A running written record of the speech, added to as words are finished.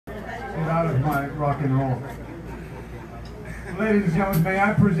Get out of my rock and roll. Ladies and gentlemen, may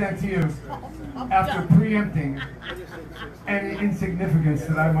I present to you, after preempting any insignificance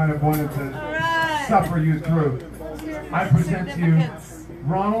that I might have wanted to suffer you through, I present to you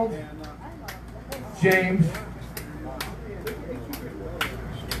Ronald, James,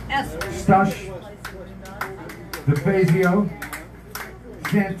 Stush, DeFazio,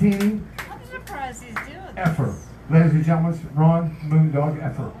 Santini, Effer. Ladies and gentlemen, Ron Moondog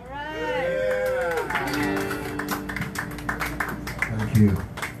Effer. Thank you.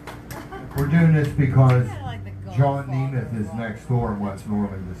 We're doing this because John Nemeth is next door and wants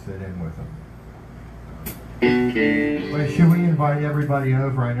Norman to sit in with him. Wait, should we invite everybody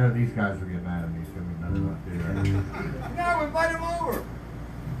over? I know these guys will get mad at me, so we better not do that. No, invite them over.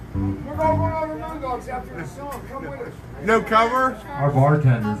 We're all going over Moondogs after the song. Come with us. No cover? Our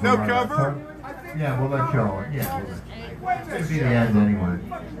bartenders. No cover? Yeah, we'll let y'all. Yeah, we'll let. It's be the end anyway.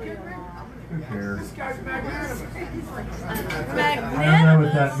 Who cares? This guy's magnanimous. I don't know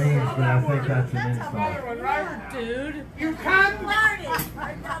what that means, but I think that's an insult. Dude. You can't Learn it.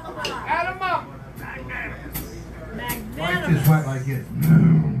 add them up. Mike just went like this.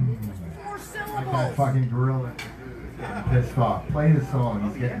 Four Like that syllables. fucking gorilla. Getting pissed off. Play the song.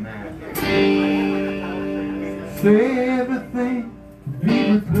 He's getting mad. Say everything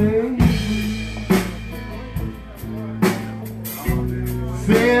be replaced.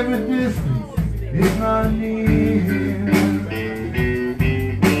 Say every distance is not near.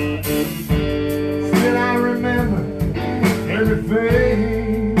 Still I remember every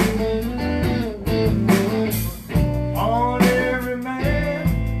face on every man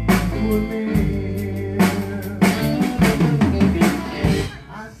who was near.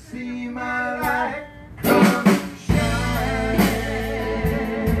 I see my light come shine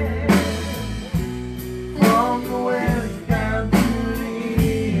from the west down to the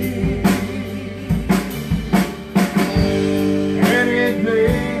east. Any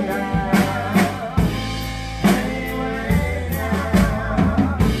day now, anyway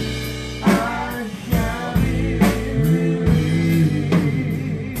now, I shall be released.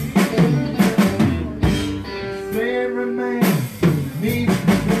 Say every man needs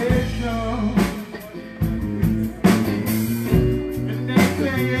protection, and they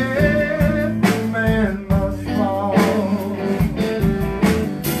say every man must fall.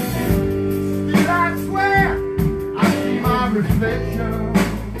 Still I swear I see my reflection.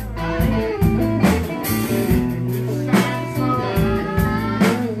 It shines on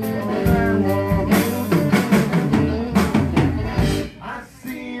that wall. I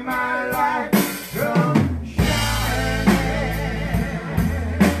see my light come shining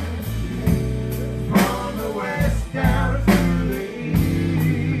from the west down to the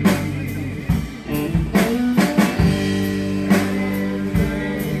east.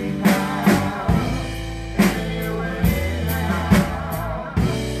 Anyway now, anyway now,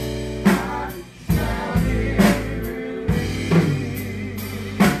 I shall be released.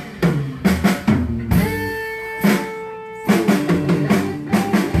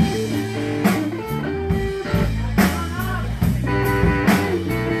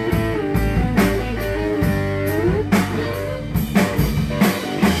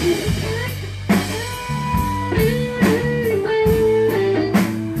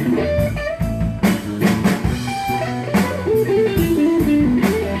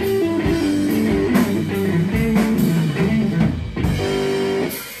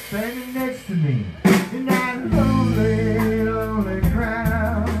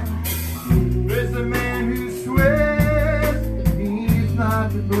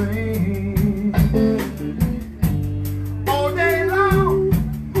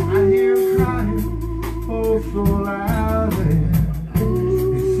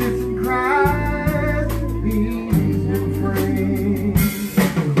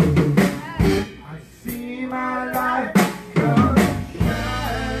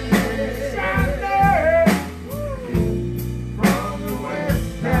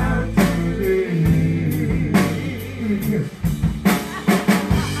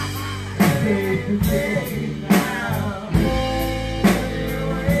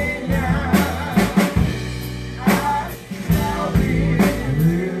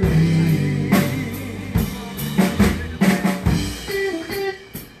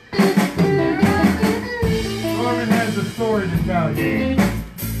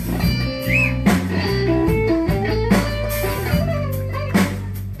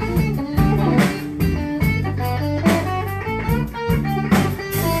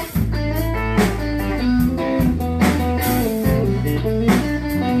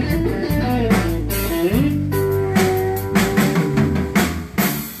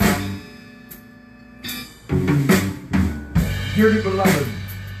 Dearly beloved.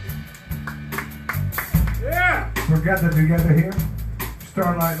 Yeah. We're gathered together here.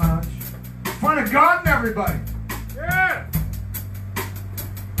 Starlight Lounge. Fun of garden, everybody. Yeah.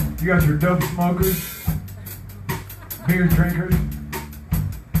 You got your dope smokers, beer drinkers,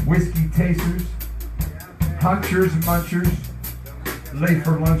 whiskey tasters, hunchers, munchers, late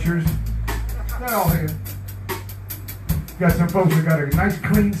for lunchers. They're all here. Got some folks that got a nice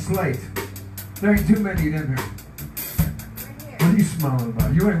clean slate. There ain't too many of them here. What are you smiling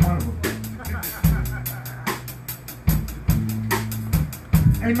about? You ain't one of them.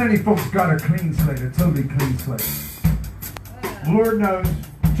 Ain't many folks got a clean slate, a totally clean slate. Lord knows,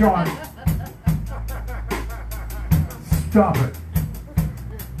 John. Stop it.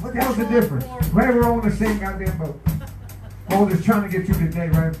 What the hell's the difference? Right, we're all in the same goddamn boat. We're all just trying to get through the day,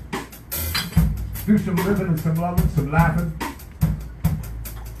 right? Do some living and some loving, some laughing.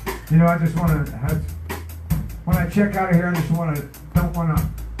 You know, I just want to have, when I check out of here, I just don't want to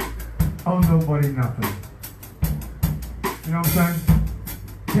owe nobody nothing. You know what I'm saying?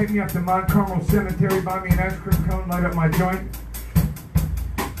 Take me up to Mount Carmel Cemetery, buy me an ice cream cone, light up my joint.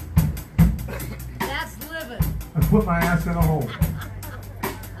 That's living. And put my ass in a hole.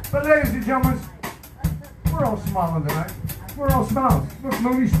 But ladies and gentlemen, we're all smiling tonight. We're all smiling. Look,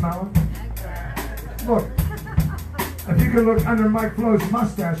 Mooney's smiling. Look. If you can look under Mike Flo's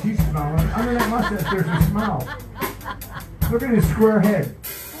mustache, he's smiling. Under that mustache, there's a smile. Look at his square head.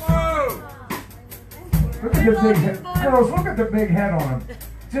 Whoa. Look at the big head. Girls, look at the big head on him.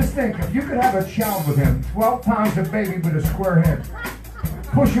 Just think, if you could have a child with him, 12 pounds of baby with a square head.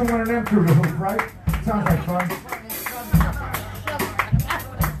 Pushing one of them through the hoop, right? Sounds like fun.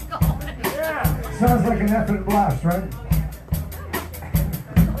 Sounds like an effing blast, right?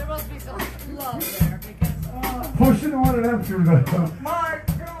 There must be some love there because. Pushing one of them through the hoop. My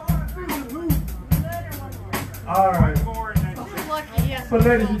God. All right. Who's lucky? Yes. But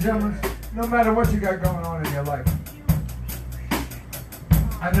ladies and gentlemen, no matter what you got going on in your life,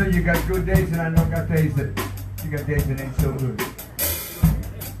 I know you got good days and I know you got days that ain't so good.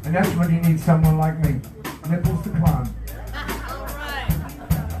 And that's when you need someone like me. Nipples to climb. All right.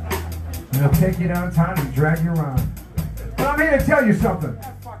 And they'll take you downtown and drag you around. But I'm here to tell you something.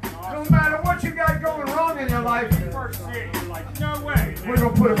 No matter what you got going wrong in your life, First see it, you're like, no way. we're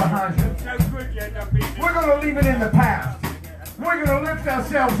going to put it behind you. No good you end up being. We're going to leave it in the past. We're going to lift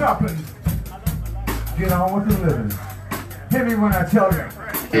ourselves up and get on with the living. Hear me when I tell you.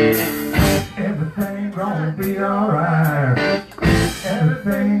 Everything gonna be alright.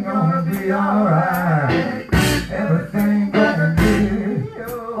 Everything gonna be alright. Everything gonna be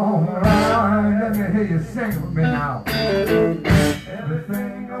alright. Let me hear you sing with me now.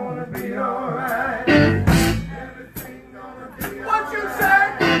 Everything gonna be alright. Everything gonna be alright. What you say?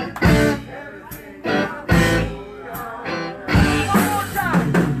 One more time.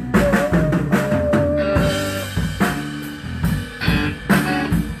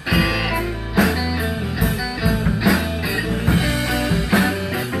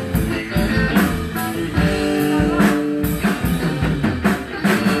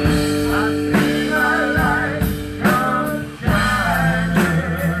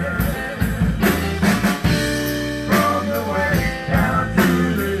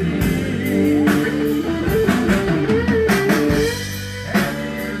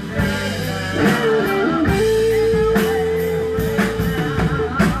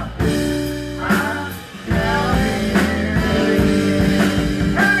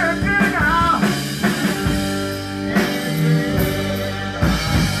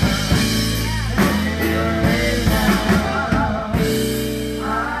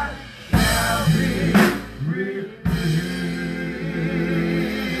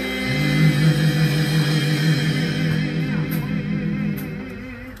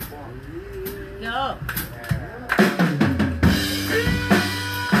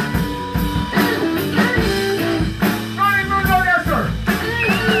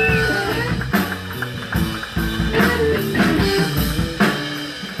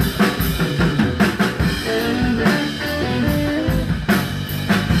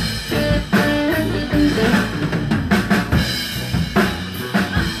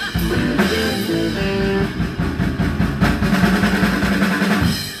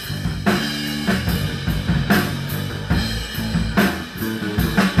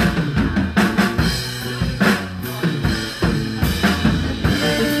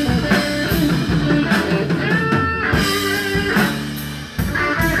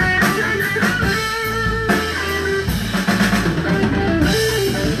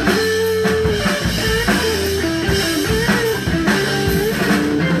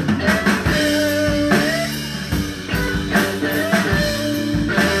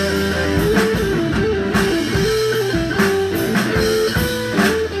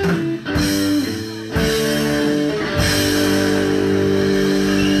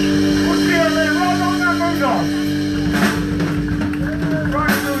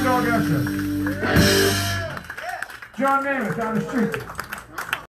 John Mammoth down the street.